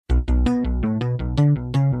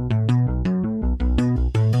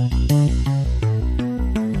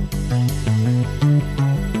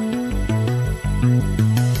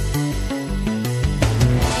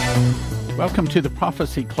to the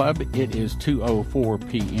Prophecy Club. It is 2:04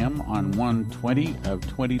 p.m. on 1/20 of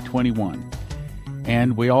 2021.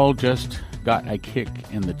 And we all just got a kick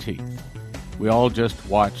in the teeth. We all just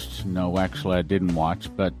watched, no, actually I didn't watch,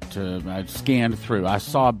 but I scanned through. I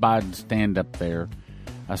saw Biden stand up there.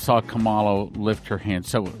 I saw Kamala lift her hand.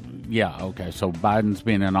 So, yeah, okay, so Biden's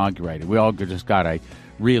being inaugurated. We all just got a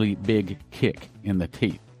really big kick in the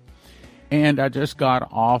teeth. And I just got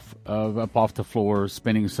up off the floor,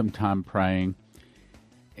 spending some time praying.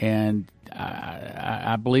 And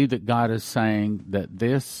I believe that God is saying that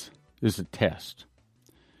this is a test.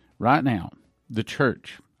 Right now, the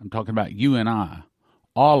church, I'm talking about you and I,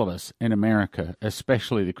 all of us in America,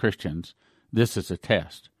 especially the Christians, this is a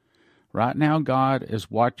test. Right now, God is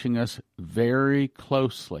watching us very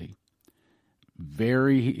closely.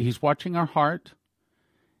 He's watching our heart.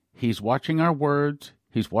 He's watching our words.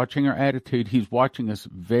 He's watching our attitude. He's watching us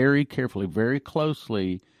very carefully, very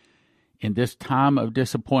closely in this time of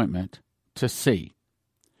disappointment to see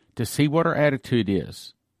what our attitude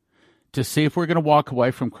is, to see if we're going to walk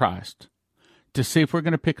away from Christ, to see if we're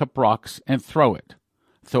going to pick up rocks and throw it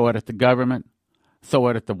at the government, throw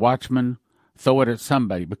it at the watchmen, throw it at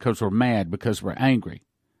somebody because we're mad, because we're angry.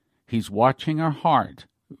 He's watching our heart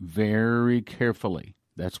very carefully.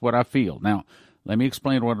 That's what I feel. Now, let me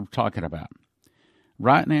explain what I'm talking about.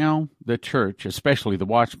 Right now, the church, especially the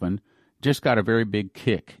watchmen, just got a very big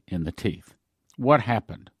kick in the teeth. What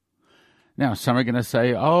happened? Now, some are going to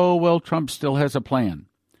say, oh, well, Trump still has a plan.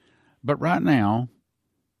 But right now,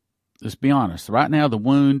 let's be honest, right now the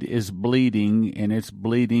wound is bleeding, and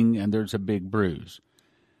there's a big bruise.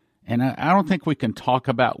 And I don't think we can talk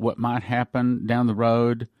about what might happen down the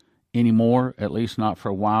road anymore, at least not for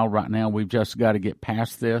a while. Right now, we've just got to get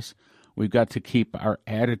past this. We've got to keep our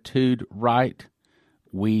attitude right.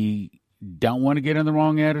 We don't want to get in the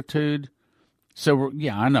wrong attitude. So,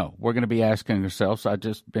 I know. We're going to be asking ourselves. I've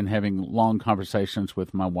just been having long conversations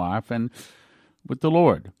with my wife and with the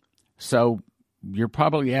Lord. So, you're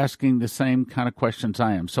probably asking the same kind of questions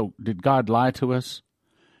I am. So, did God lie to us?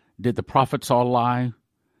 Did the prophets all lie?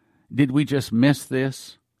 Did we just miss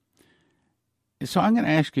this? So, I'm going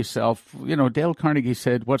to ask yourself, Dale Carnegie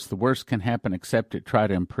said, what's the worst can happen except it try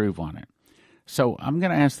to improve on it? So, I'm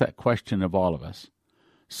going to ask that question of all of us.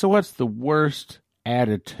 So what's the worst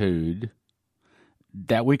attitude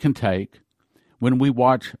that we can take when we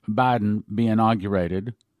watch Biden be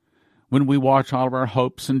inaugurated, when we watch all of our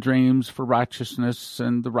hopes and dreams for righteousness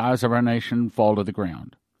and the rise of our nation fall to the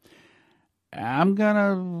ground? I'm going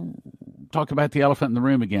to talk about the elephant in the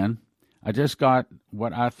room again. I just got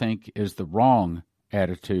what I think is the wrong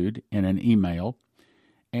attitude in an email,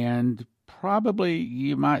 and probably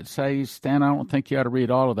you might say, Stan, I don't think you ought to read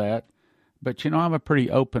all of that. But, I'm a pretty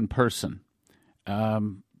open person.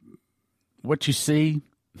 What you see,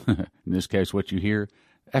 in this case, what you hear,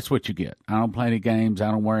 that's what you get. I don't play any games. I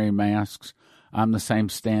don't wear any masks. I'm the same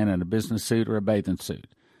Stan in a business suit or a bathing suit.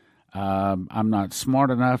 I'm not smart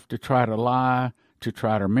enough to try to lie, to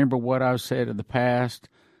try to remember what I've said in the past.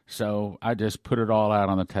 So I just put it all out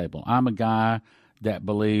on the table. I'm a guy that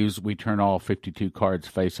believes we turn all 52 cards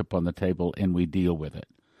face up on the table and we deal with it.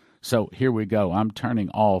 So here we go. I'm turning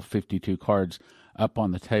all 52 cards up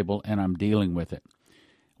on the table, and I'm dealing with it.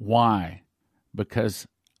 Why? Because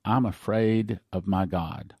I'm afraid of my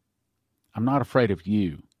God. I'm not afraid of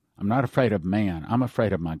you. I'm not afraid of man. I'm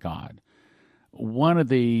afraid of my God. One of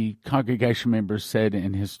the congregation members said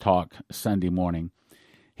in his talk Sunday morning,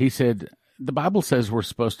 he said, the Bible says we're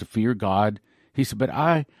supposed to fear God. He said, but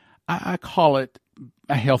I call it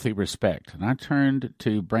a healthy respect. And I turned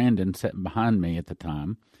to Brandon sitting behind me at the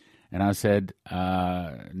time, and I said,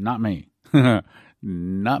 not me.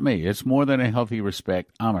 Not me. It's more than a healthy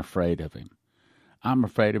respect. I'm afraid of him. I'm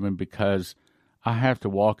afraid of him because I have to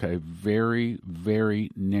walk a very, very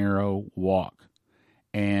narrow walk.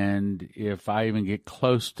 And if I even get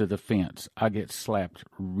close to the fence, I get slapped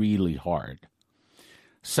really hard.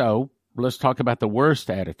 So let's talk about the worst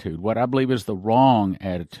attitude, what I believe is the wrong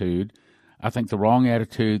attitude. I think the wrong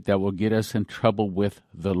attitude that will get us in trouble with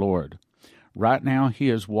the Lord. Right now, he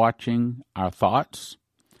is watching our thoughts,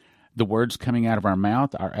 the words coming out of our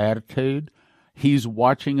mouth, our attitude. He's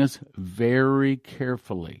watching us very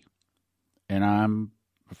carefully. And I'm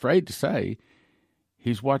afraid to say,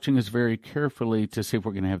 he's watching us very carefully to see if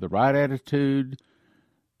we're going to have the right attitude,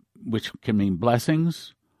 which can mean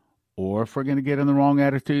blessings, or if we're going to get in the wrong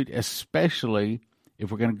attitude, especially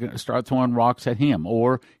if we're going to start throwing rocks at him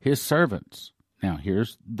or his servants. Now,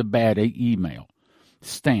 here's the bad email.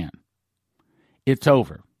 Stan, it's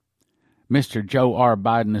over. Mr. Joe R.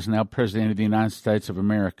 Biden is now President of the United States of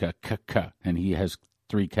America, and he has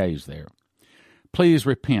 3 Ks there. Please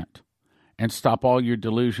repent and stop all your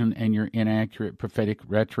delusion and your inaccurate prophetic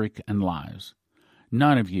rhetoric and lies.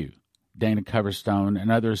 None of you, Dana Coverstone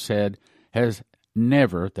and others said, has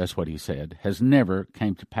never, that's what he said, has never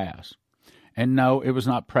came to pass. And no, it was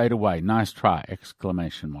not prayed away. Nice try,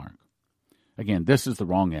 exclamation mark. Again, this is the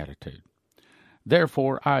wrong attitude.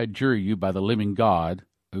 Therefore, I adjure you by the living God.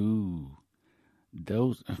 Ooh,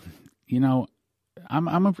 those,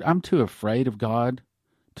 I'm too afraid of God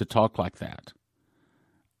to talk like that.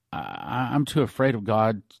 I'm too afraid of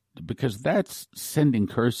God because that's sending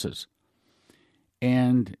curses.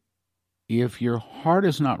 And if your heart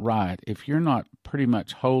is not right, if you're not pretty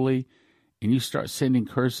much holy, and you start sending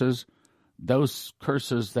curses, those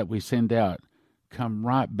curses that we send out come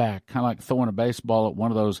right back, kind of like throwing a baseball at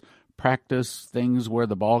one of those practice things where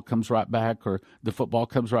the ball comes right back, or the football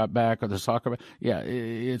comes right back, or the soccer. Yeah,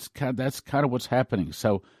 that's kind of what's happening.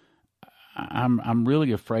 So I'm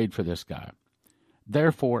really afraid for this guy.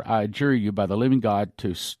 Therefore, I adjure you by the living God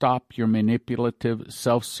to stop your manipulative,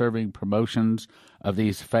 self-serving promotions of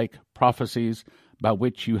these fake prophecies by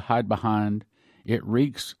which you hide behind. It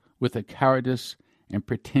reeks with a cowardice and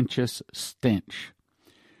pretentious stench.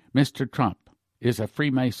 Mr. Trump is a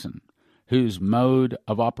Freemason whose mode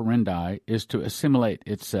of operandi is to assimilate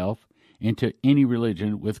itself into any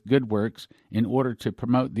religion with good works in order to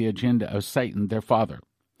promote the agenda of Satan, their father.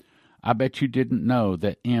 I bet you didn't know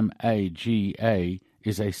that MAGA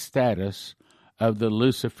is a status of the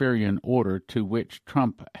Luciferian order to which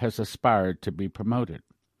Trump has aspired to be promoted.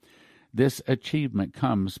 This achievement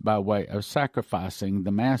comes by way of sacrificing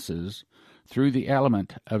the masses through the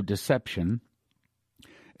element of deception,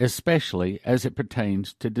 especially as it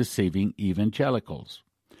pertains to deceiving evangelicals.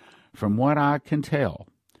 From what I can tell,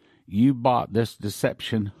 you bought this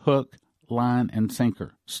deception hook, line, and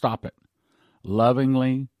sinker. Stop it.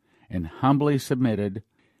 Lovingly and humbly submitted.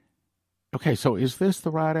 Okay, so is this the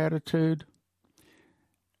right attitude?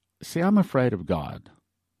 See, I'm afraid of God.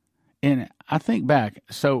 And I think back,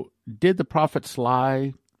 so did the prophets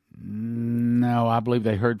lie? No, I believe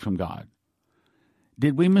they heard from God.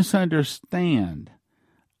 Did we misunderstand?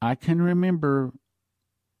 I can remember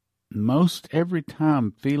most every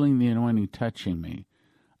time feeling the anointing touching me.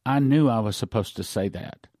 I knew I was supposed to say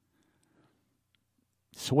that.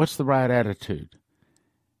 So what's the right attitude?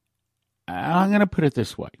 I'm going to put it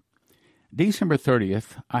this way. December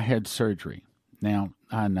 30th, I had surgery. Now,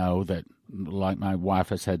 I know that, like my wife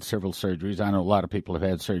has had several surgeries. I know a lot of people have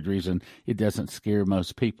had surgeries, and it doesn't scare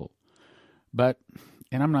most people. But,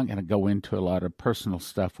 and I'm not going to go into a lot of personal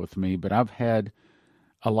stuff with me, but I've had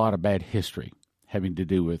a lot of bad history having to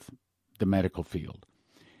do with the medical field.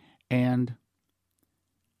 And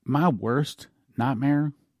my worst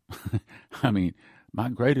nightmare, my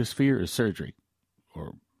greatest fear is surgery,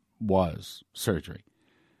 or was surgery.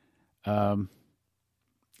 And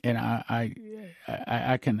I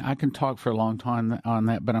can talk for a long time on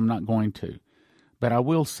that, but I'm not going to. But I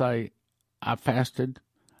will say I fasted,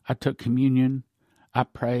 I took communion, I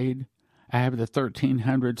prayed. I have the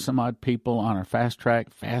 1,300 some odd people on our fast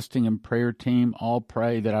track fasting and prayer team all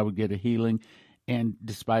pray that I would get a healing. And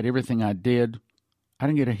despite everything I did, I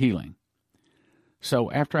didn't get a healing.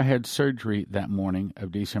 So after I had surgery that morning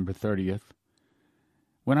of December 30th,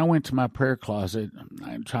 when I went to my prayer closet,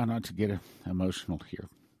 I try not to get emotional here.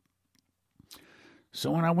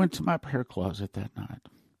 So when I went to my prayer closet that night,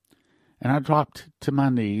 and I dropped to my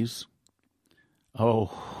knees,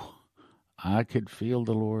 I could feel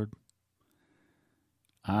the Lord.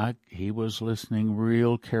 He was listening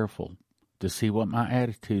real careful to see what my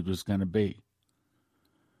attitude was going to be.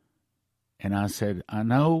 And I said, I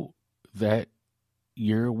know that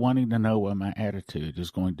you're wanting to know what my attitude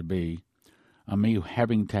is going to be on me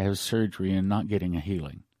having to have surgery and not getting a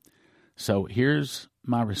healing. So here's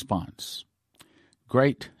my response.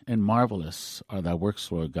 Great and marvelous are thy works,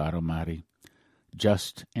 Lord God Almighty.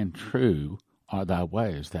 Just and true are thy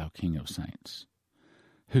ways, thou King of saints.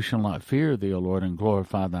 Who shall not fear thee, O Lord, and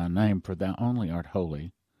glorify thy name, for thou only art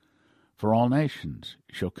holy. For all nations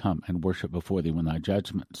shall come and worship before thee when thy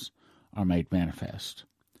judgments are made manifest.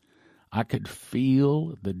 I could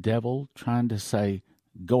feel the devil trying to say,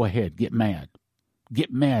 go ahead, get mad.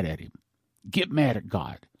 Get mad at him. Get mad at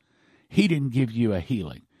God. He didn't give you a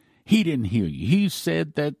healing. He didn't heal you. He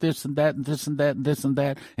said that this and that and this and that and this and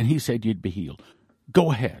that, and he said you'd be healed.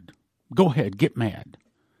 Go ahead. Go ahead, get mad.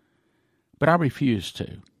 But I refuse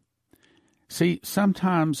to. See,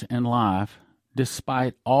 sometimes in life,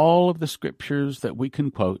 despite all of the scriptures that we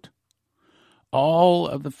can quote, all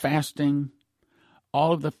of the fasting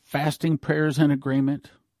prayers in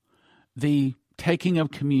agreement, the taking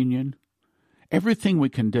of communion, everything we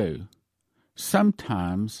can do,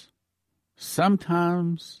 sometimes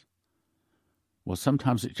Well,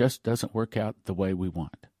 sometimes it just doesn't work out the way we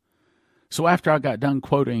want. So after I got done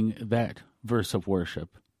quoting that verse of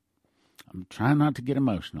worship, I'm trying not to get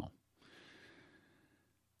emotional.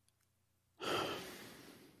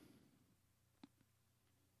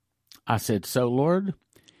 I said, so Lord,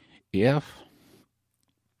 if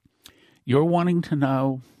you're wanting to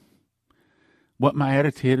know what my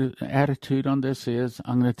attitude on this is,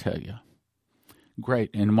 I'm going to tell you. Great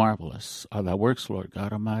and marvelous are thy works, Lord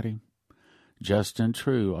God Almighty. Just and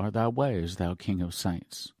true are thy ways, thou King of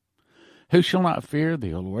saints. Who shall not fear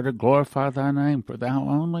thee, O Lord, or glorify thy name? For thou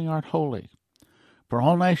only art holy. For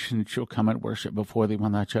all nations shall come and worship before thee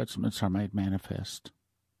when thy judgments are made manifest.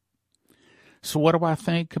 So what do I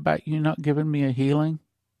think about you not giving me a healing?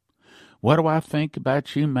 What do I think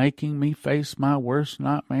about you making me face my worst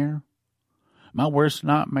nightmare? My worst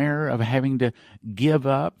nightmare of having to give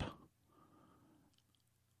up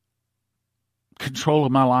control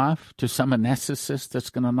of my life to some anesthetist that's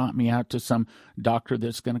going to knock me out, to some doctor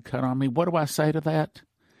that's going to cut on me. What do I say to that?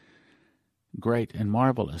 Great and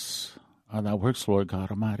marvelous are thy works, Lord God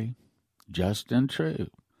Almighty. Just and true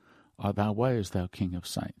are thy ways, thou King of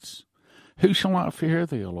saints. Who shall not fear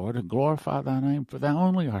thee, O Lord, and glorify thy name? For thou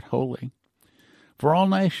only art holy. For all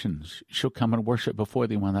nations shall come and worship before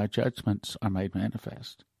thee when thy judgments are made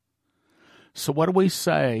manifest. So what do we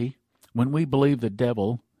say when we believe the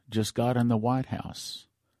devil just got in the White House?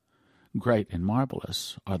 Great and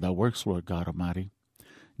marvelous are thy works, Lord God Almighty.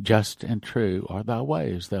 Just and true are thy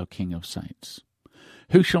ways, thou King of saints.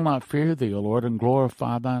 Who shall not fear thee, O Lord, and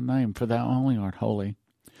glorify thy name? For thou only art holy.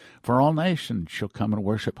 For all nations shall come and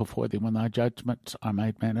worship before thee when thy judgments are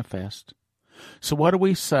made manifest. So what do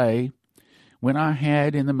we say when I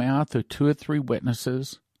had in the mouth of 2 or 3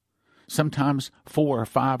 witnesses, sometimes 4 or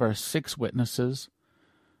 5 or 6 witnesses?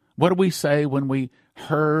 What do we say when we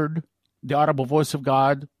heard the audible voice of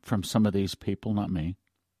God from some of these people, not me?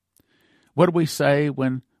 What do we say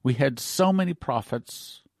when we had so many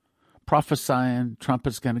prophets prophesying Trump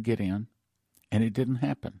is going to get in, and it didn't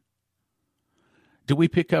happen? Do we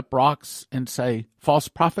pick up rocks and say, false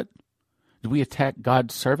prophet? Do we attack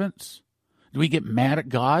God's servants? Do we get mad at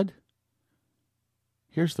God?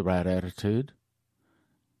 Here's the right attitude.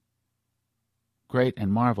 Great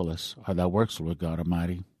and marvelous are thy works, Lord God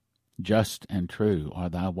Almighty. Just and true are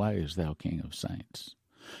thy ways, thou King of saints.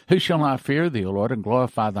 Who shall not fear thee, O Lord, and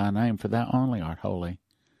glorify thy name? For thou only art holy.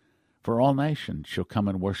 For all nations shall come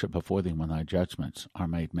and worship before thee when thy judgments are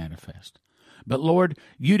made manifest. But Lord,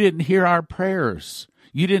 you didn't hear our prayers.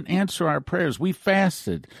 You didn't answer our prayers. We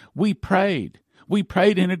fasted. We prayed. We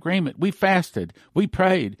prayed in agreement. We fasted. We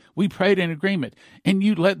prayed. We prayed in agreement. And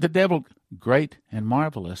you let the devil. Great and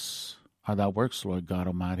marvelous are thy works, Lord God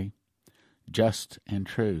Almighty. Just and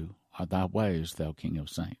true are thy ways, thou King of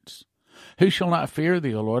saints. Who shall not fear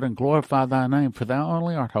thee, O Lord, and glorify thy name? For thou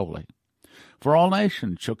only art holy. For all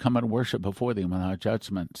nations shall come and worship before thee when thy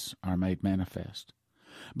judgments are made manifest.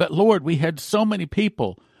 But Lord, we had so many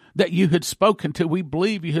people that you had spoken to. We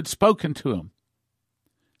believe you had spoken to them.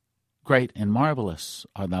 Great and marvelous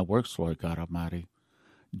are thy works, Lord God Almighty.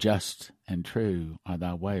 Just and true are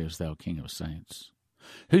thy ways, thou King of saints.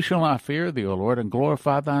 Who shall not fear thee, O Lord, and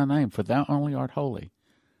glorify thy name? For thou only art holy.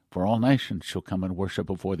 For all nations shall come and worship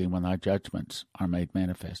before thee when thy judgments are made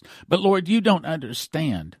manifest. But Lord, you don't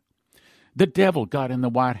understand. The devil got in the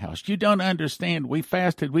White House. You don't understand. We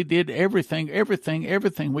fasted. We did everything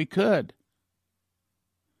we could.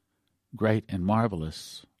 Great and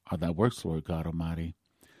marvelous are thy works, Lord God Almighty.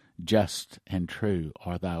 Just and true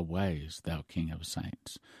are thy ways, thou King of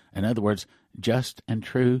saints. In other words, just and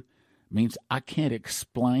true means I can't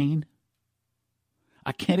explain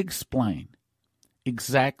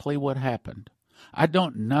exactly what happened. I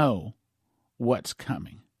don't know what's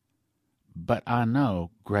coming. But I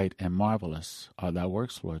know great and marvelous are thy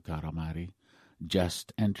works, Lord God Almighty.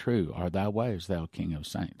 Just and true are thy ways, thou King of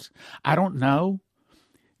saints. I don't know.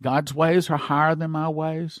 God's ways are higher than my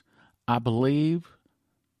ways. I believe,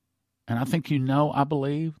 and I think you know I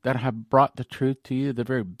believe, that I have brought the truth to you the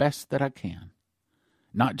very best that I can.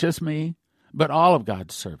 Not just me, but all of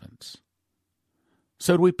God's servants.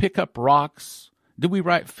 So do we pick up rocks? Do we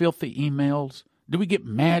write filthy emails? Do we get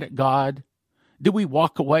mad at God? Do we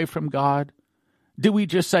walk away from God? Do we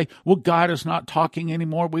just say, well, God is not talking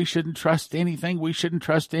anymore. We shouldn't trust anything. We shouldn't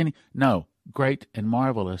trust any. No, great and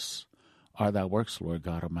marvelous are thy works, Lord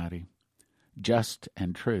God Almighty. Just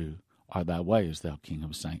and true are thy ways, thou King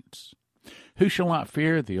of saints. Who shall not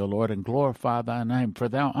fear thee, O Lord, and glorify thy name? For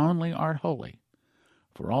thou only art holy.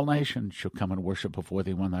 For all nations shall come and worship before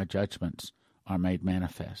thee when thy judgments are made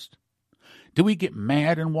manifest. Do we get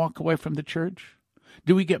mad and walk away from the church?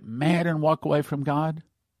 Do we get mad and walk away from God?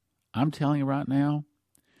 I'm telling you right now,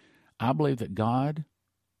 I believe that God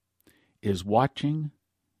is watching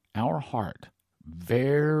our heart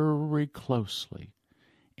very closely.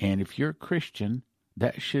 And if you're a Christian,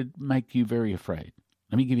 that should make you very afraid.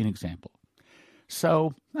 Let me give you an example.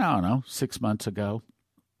 So, I don't know, 6 months ago,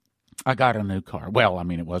 I got a new car. Well, I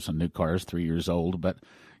mean, it wasn't a new car. It was 3 years old, but,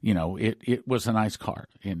 it was a nice car.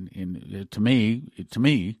 And to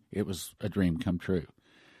me, it was a dream come true.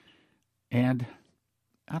 And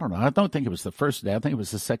I don't know. I don't think it was the first day. I think it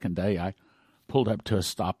was the second day I pulled up to a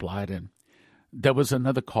stoplight, and there was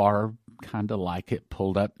another car kind of like it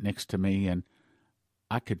pulled up next to me, and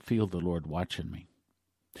I could feel the Lord watching me.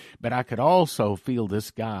 But I could also feel this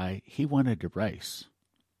guy, he wanted to race.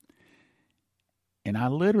 And I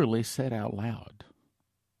literally said out loud,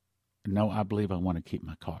 no, I believe I want to keep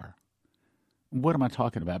my car. What am I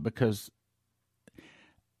talking about? Because,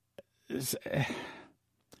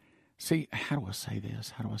 see, how do I say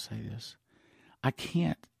this? I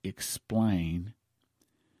can't explain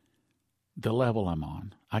the level I'm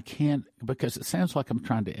on. I can't, because it sounds like I'm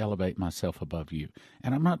trying to elevate myself above you.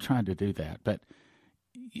 And I'm not trying to do that. But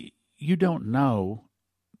you don't know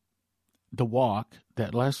the walk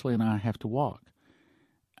that Leslie and I have to walk.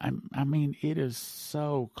 I mean, it is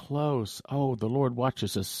so close. Oh, the Lord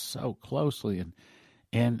watches us so closely,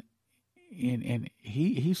 and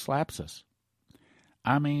he slaps us.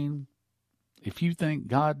 I mean, if you think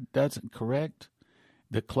God doesn't correct,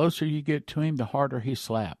 the closer you get to him, the harder he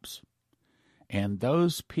slaps. And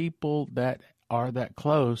those people that are that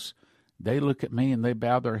close, they look at me and they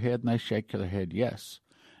bow their head and they shake their head, yes.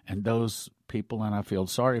 And those people, and I feel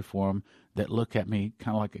sorry for them, that look at me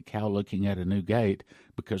kind of like a cow looking at a new gate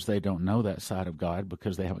because they don't know that side of God,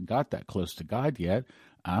 because they haven't got that close to God yet.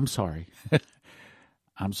 I'm sorry.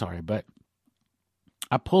 I'm sorry. But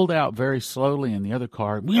I pulled out very slowly in the other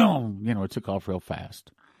car. It took off real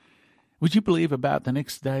fast. Would you believe about the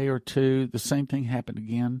next day or two, the same thing happened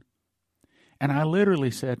again? And I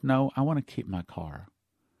literally said, no, I want to keep my car,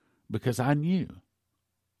 because I knew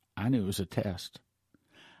it was a test.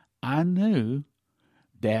 I knew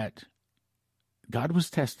that God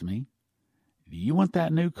was testing me. Do you want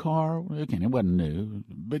that new car? Again, it wasn't new,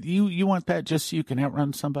 but you want that just so you can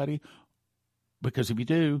outrun somebody? Because if you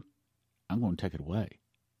do, I'm going to take it away.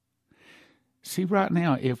 See, right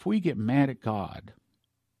now, if we get mad at God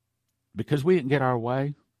because we didn't get our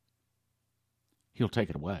way, he'll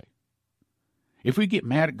take it away. If we get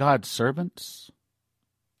mad at God's servants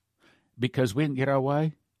because we didn't get our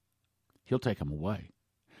way, he'll take them away.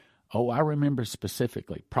 Oh, I remember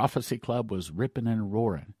specifically, Prophecy Club was ripping and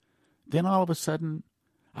roaring. Then all of a sudden,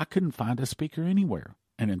 I couldn't find a speaker anywhere.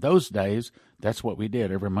 And in those days, that's what we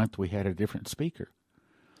did. Every month we had a different speaker.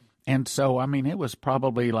 And so, I mean, it was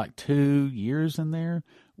probably like 2 years in there.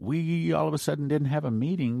 We all of a sudden didn't have a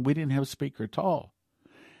meeting. We didn't have a speaker at all.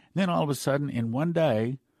 Then all of a sudden, in one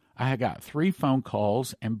day, I got 3 phone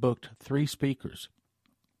calls and booked 3 speakers.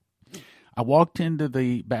 I walked into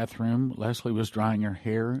the bathroom. Leslie was drying her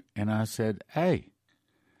hair, and I said, hey,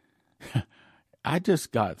 I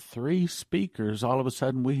just got 3 speakers. All of a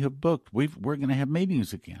sudden we have booked. We're going to have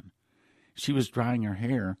meetings again. She was drying her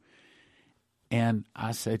hair, and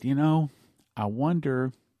I said, I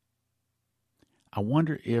wonder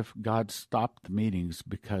if God stopped the meetings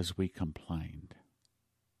because we complained.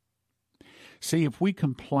 See, if we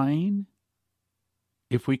complain,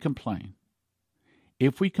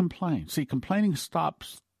 see, complaining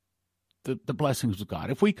stops the blessings of God.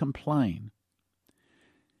 If we complain,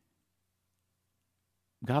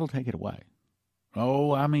 God will take it away.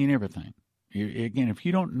 Oh, I mean everything. Again, if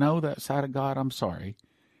you don't know that side of God, I'm sorry.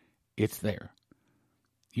 It's there.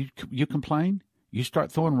 You complain, you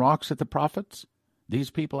start throwing rocks at the prophets. These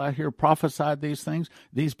people out here prophesied these things.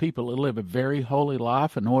 These people that live a very holy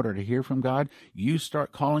life in order to hear from God. You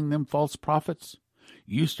start calling them false prophets.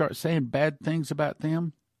 You start saying bad things about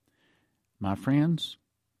them. My friends,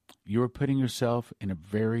 you are putting yourself in a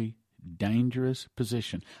very dangerous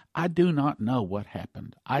position. I do not know what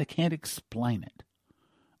happened. I can't explain it.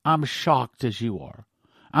 I'm shocked as you are.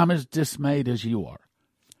 I'm as dismayed as you are.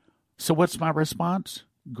 So what's my response?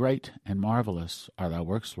 Great and marvelous are thy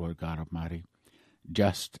works, Lord God Almighty.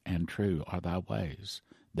 Just and true are thy ways,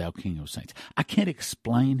 thou King of saints. I can't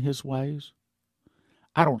explain his ways.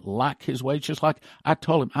 I don't like his ways. Just like I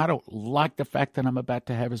told him, I don't like the fact that I'm about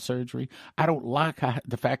to have a surgery. I don't like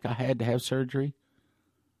the fact I had to have surgery.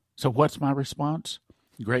 So what's my response?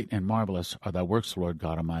 Great and marvelous are thy works, Lord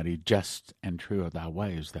God Almighty. Just and true are thy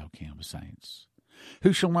ways, thou King of saints.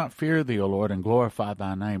 Who shall not fear thee, O Lord, and glorify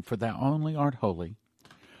thy name? For thou only art holy.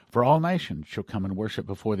 For all nations shall come and worship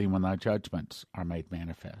before thee when thy judgments are made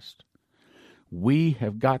manifest. We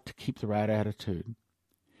have got to keep the right attitude.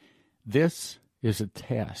 This is a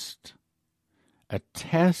test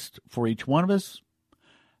for each one of us,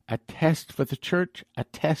 a test for the church, a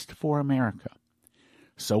test for America.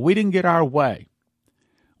 So we didn't get our way.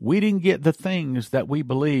 We didn't get the things that we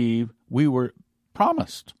believe we were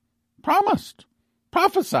prophesied.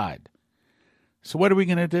 So what are we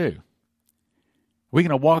going to do? We're going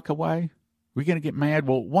to walk away? We're going to get mad?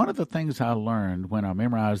 Well, one of the things I learned when I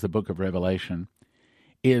memorized the book of Revelation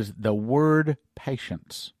is the word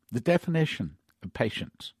patience, the definition of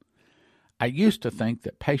patience. I used to think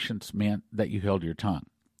that patience meant that you held your tongue,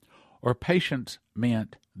 or patience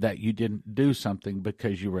meant that you didn't do something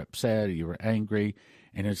because you were upset or you were angry,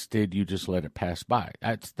 and instead you just let it pass by.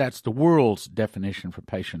 That's the world's definition for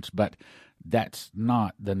patience, but that's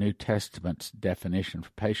not the New Testament's definition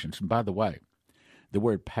for patience. And by the way, the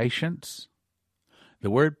word patience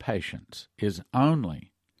is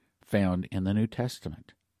only found in the New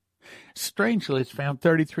Testament. Strangely, it's found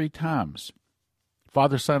 33 times.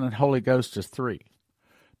 Father, Son, and Holy Ghost is 3.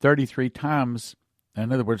 33 times.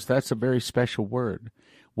 In other words, that's a very special word.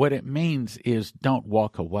 What it means is don't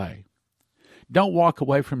walk away. Don't walk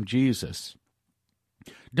away from Jesus.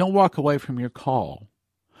 Don't walk away from your call.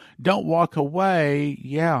 Don't walk away,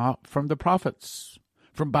 from the prophets,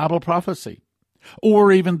 from Bible prophecy,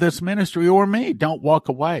 or even this ministry or me. Don't walk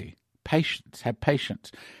away. Patience. Have patience.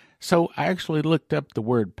 So I actually looked up the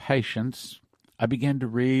word patience. I began to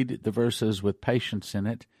read the verses with patience in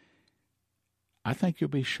it. I think you'll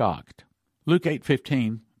be shocked. Luke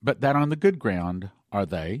 8:15, but that on the good ground are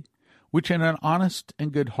they, which in an honest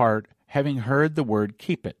and good heart, having heard the word,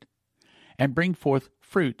 keep it, and bring forth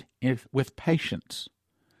fruit with patience.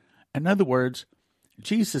 In other words,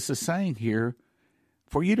 Jesus is saying here,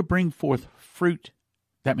 for you to bring forth fruit,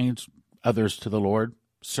 that means others to the Lord,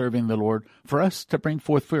 serving the Lord, for us to bring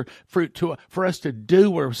forth fruit, for us to do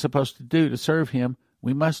what we're supposed to do to serve Him,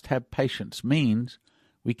 we must have patience. Means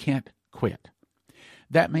we can't quit.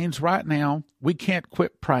 That means right now we can't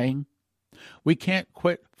quit praying. We can't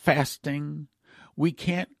quit fasting. We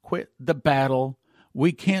can't quit the battle.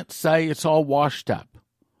 We can't say it's all washed up.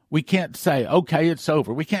 We can't say, okay, it's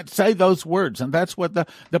over. We can't say those words. And that's what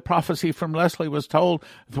the prophecy from Leslie was told,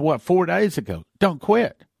 4 days ago. Don't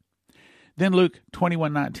quit. Then Luke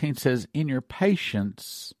 21:19 says, in your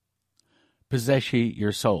patience possess ye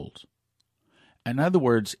your souls. In other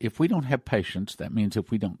words, if we don't have patience, that means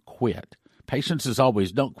if we don't quit. Patience is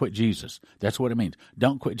always don't quit Jesus. That's what it means.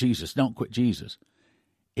 Don't quit Jesus. Don't quit Jesus.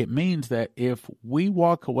 It means that if we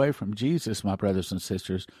walk away from Jesus, my brothers and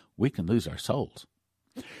sisters, we can lose our souls.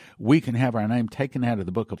 We can have our name taken out of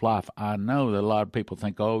the book of life. I know that a lot of people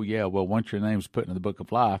think, oh, yeah, well, once your name's put in the book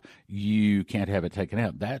of life, you can't have it taken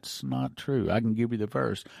out. That's not true. I can give you the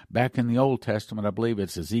verse. Back in the Old Testament, I believe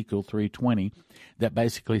it's Ezekiel 3:20, that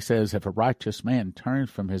basically says, if a righteous man turns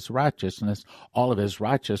from his righteousness, all of his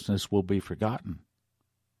righteousness will be forgotten.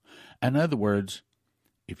 In other words,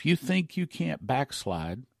 if you think you can't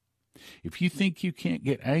backslide, if you think you can't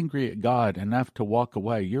get angry at God enough to walk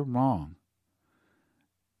away, you're wrong.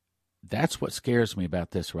 That's what scares me about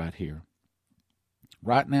this right here.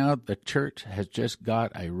 Right now, the church has just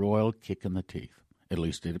got a royal kick in the teeth. At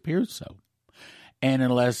least it appears so. And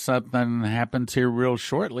unless something happens here real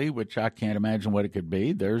shortly, which I can't imagine what it could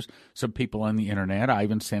be, there's some people on the internet. I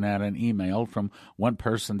even sent out an email from one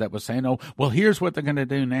person that was saying, oh, well, here's what they're going to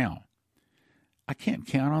do now. I can't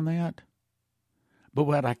count on that. But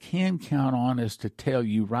what I can count on is to tell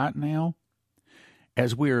you right now,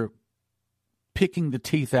 as we're picking the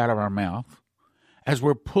teeth out of our mouth, as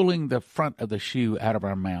we're pulling the front of the shoe out of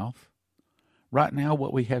our mouth, right now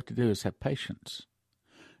what we have to do is have patience.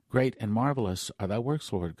 Great and marvelous are thy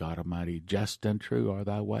works, Lord God Almighty. Just and true are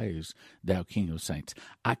thy ways, thou King of saints.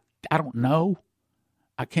 I don't know.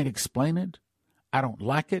 I can't explain it. I don't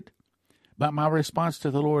like it. But my response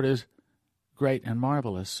to the Lord is, great and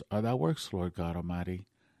marvelous are thy works, Lord God Almighty.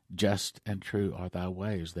 Just and true are thy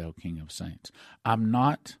ways, thou King of saints. I'm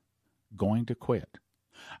not going to quit.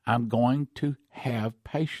 I'm going to have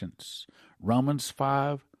patience. Romans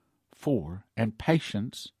 5:4, and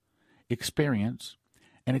patience, experience,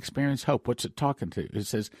 and experience hope. What's it talking to? It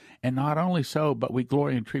says, and not only so, but we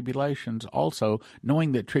glory in tribulations also,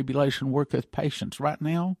 knowing that tribulation worketh patience. Right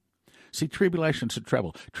now, see, tribulation's a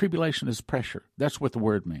trouble. Tribulation is pressure. That's what the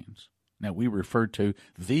word means. Now, we refer to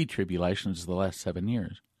the tribulations the last 7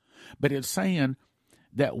 years. But it's saying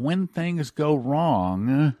that when things go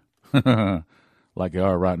wrong, like they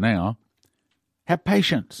are right now, have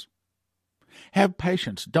patience. Have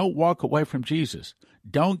patience. Don't walk away from Jesus.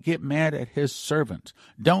 Don't get mad at his servants.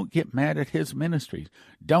 Don't get mad at his ministries.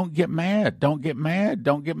 Don't get mad. Don't get mad.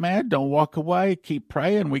 Don't get mad. Don't walk away. Keep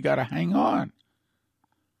praying. We got to hang on.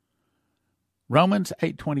 Romans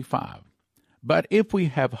 8:25. But if we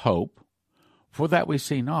have hope, for that we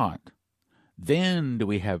see not, then do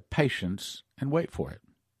we have patience and wait for it.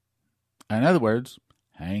 In other words,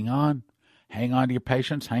 hang on. Hang on to your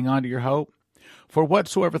patience. Hang on to your hope. For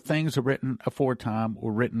whatsoever things are written aforetime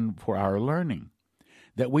were written for our learning,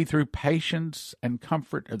 that we through patience and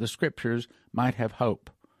comfort of the Scriptures might have hope.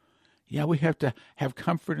 Yeah, we have to have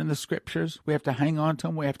comfort in the Scriptures. We have to hang on to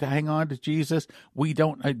them. We have to hang on to Jesus. We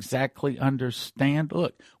don't exactly understand.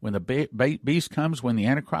 Look, when the beast comes, when the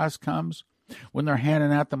Antichrist comes, when they're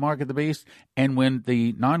handing out the mark of the beast, and when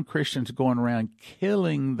the non-Christians are going around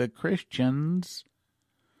killing the Christians.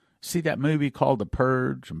 See that movie called The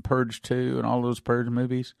Purge and Purge 2 and all those Purge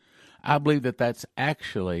movies? I believe that that's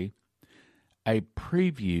actually a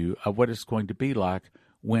preview of what it's going to be like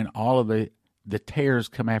when all of the tares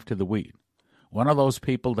come after the wheat. One of those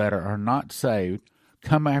people that are not saved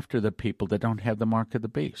come after the people that don't have the mark of the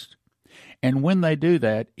beast. And when they do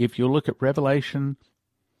that, if you look at Revelation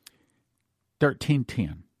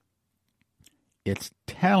 13:10, it's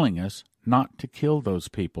telling us not to kill those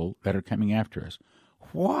people that are coming after us.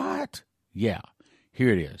 What? Yeah, here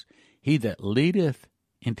it is. He that leadeth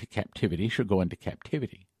into captivity shall go into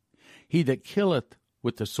captivity. He that killeth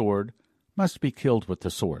with the sword must be killed with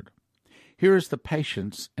the sword. Here is the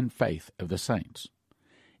patience and faith of the saints.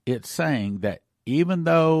 It's saying that even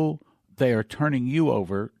though they are turning you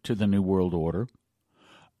over to the New World Order,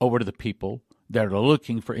 over to the people that are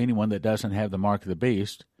looking for anyone that doesn't have the mark of the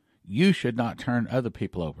beast, you should not turn other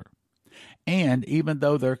people over. And even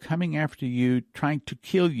though they're coming after you, trying to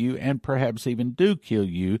kill you, and perhaps even do kill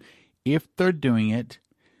you, if they're doing it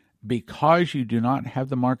because you do not have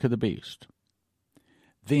the mark of the beast,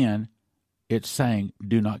 then it's saying,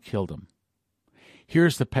 do not kill them.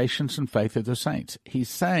 Here's the patience and faith of the saints. He's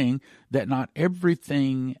saying that not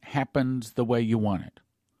everything happens the way you want it.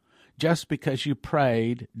 Just because you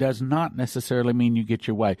prayed does not necessarily mean you get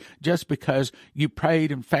your way. Just because you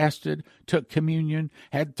prayed and fasted, took communion,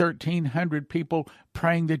 had 1,300 people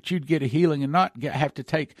praying that you'd get a healing and not have to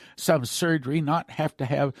take some surgery, not have to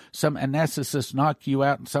have some anesthetist knock you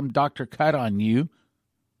out and some doctor cut on you,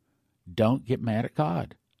 don't get mad at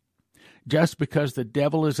God. Just because the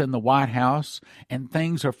devil is in the White House and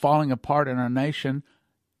things are falling apart in our nation,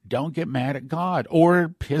 don't get mad at God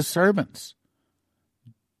or his servants.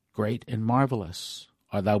 Great and marvelous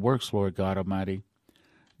are thy works, Lord God Almighty.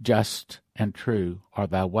 Just and true are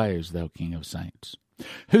thy ways, thou King of saints.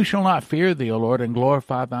 Who shall not fear thee, O Lord, and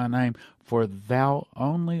glorify thy name? For thou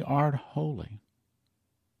only art holy.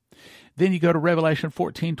 Then you go to Revelation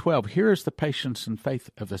 14:12. Here is the patience and faith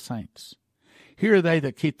of the saints. Here are they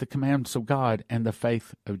that keep the commandments of God and the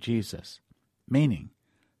faith of Jesus. Meaning,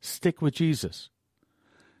 stick with Jesus.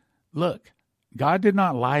 Look, God did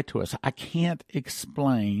not lie to us. I can't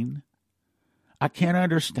explain. I can't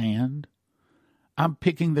understand. I'm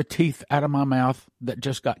picking the teeth out of my mouth that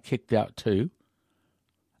just got kicked out too.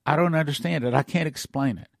 I don't understand it. I can't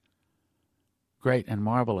explain it. Great and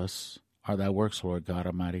marvelous are thy works, Lord God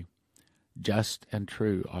Almighty. Just and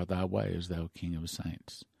true are thy ways, thou King of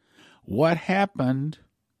saints. What happened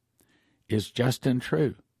is just and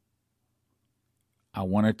true. I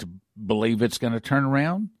wanted to believe it's going to turn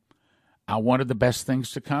around. I wanted the best things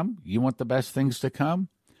to come. You want the best things to come?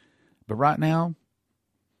 But right now,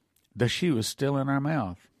 the shoe is still in our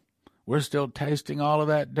mouth. We're still tasting all of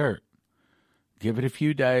that dirt. Give it a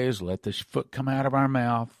few days. Let the foot come out of our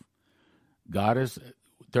mouth. There's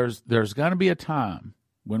going to be a time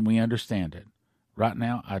when we understand it. Right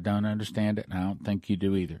now, I don't understand it, and I don't think you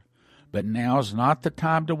do either. But now's not the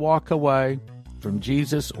time to walk away from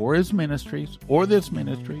Jesus or his ministries or this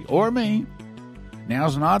ministry or me.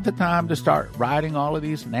 Now's not the time to start writing all of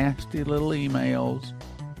these nasty little emails.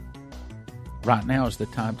 Right now is the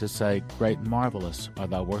time to say, great and marvelous are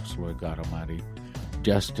thy works, Lord God Almighty.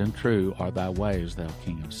 Just and true are thy ways, thou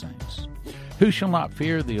King of saints. Who shall not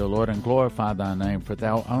fear thee, O Lord, and glorify thy name? For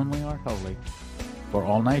thou only art holy. For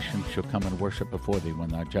all nations shall come and worship before thee when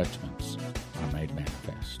thy judgments are made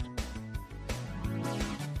manifest.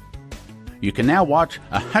 You can now watch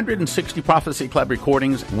 160 Prophecy Club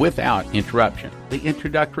recordings without interruption. The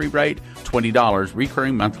introductory rate, $20,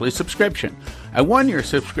 recurring monthly subscription. A 1-year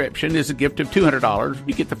subscription is a gift of $200.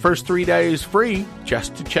 You get the first 3 days free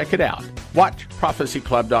just to check it out. Watch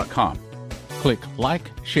prophecyclub.com. Click like,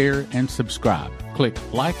 share, and subscribe. Click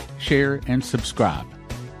like, share, and subscribe.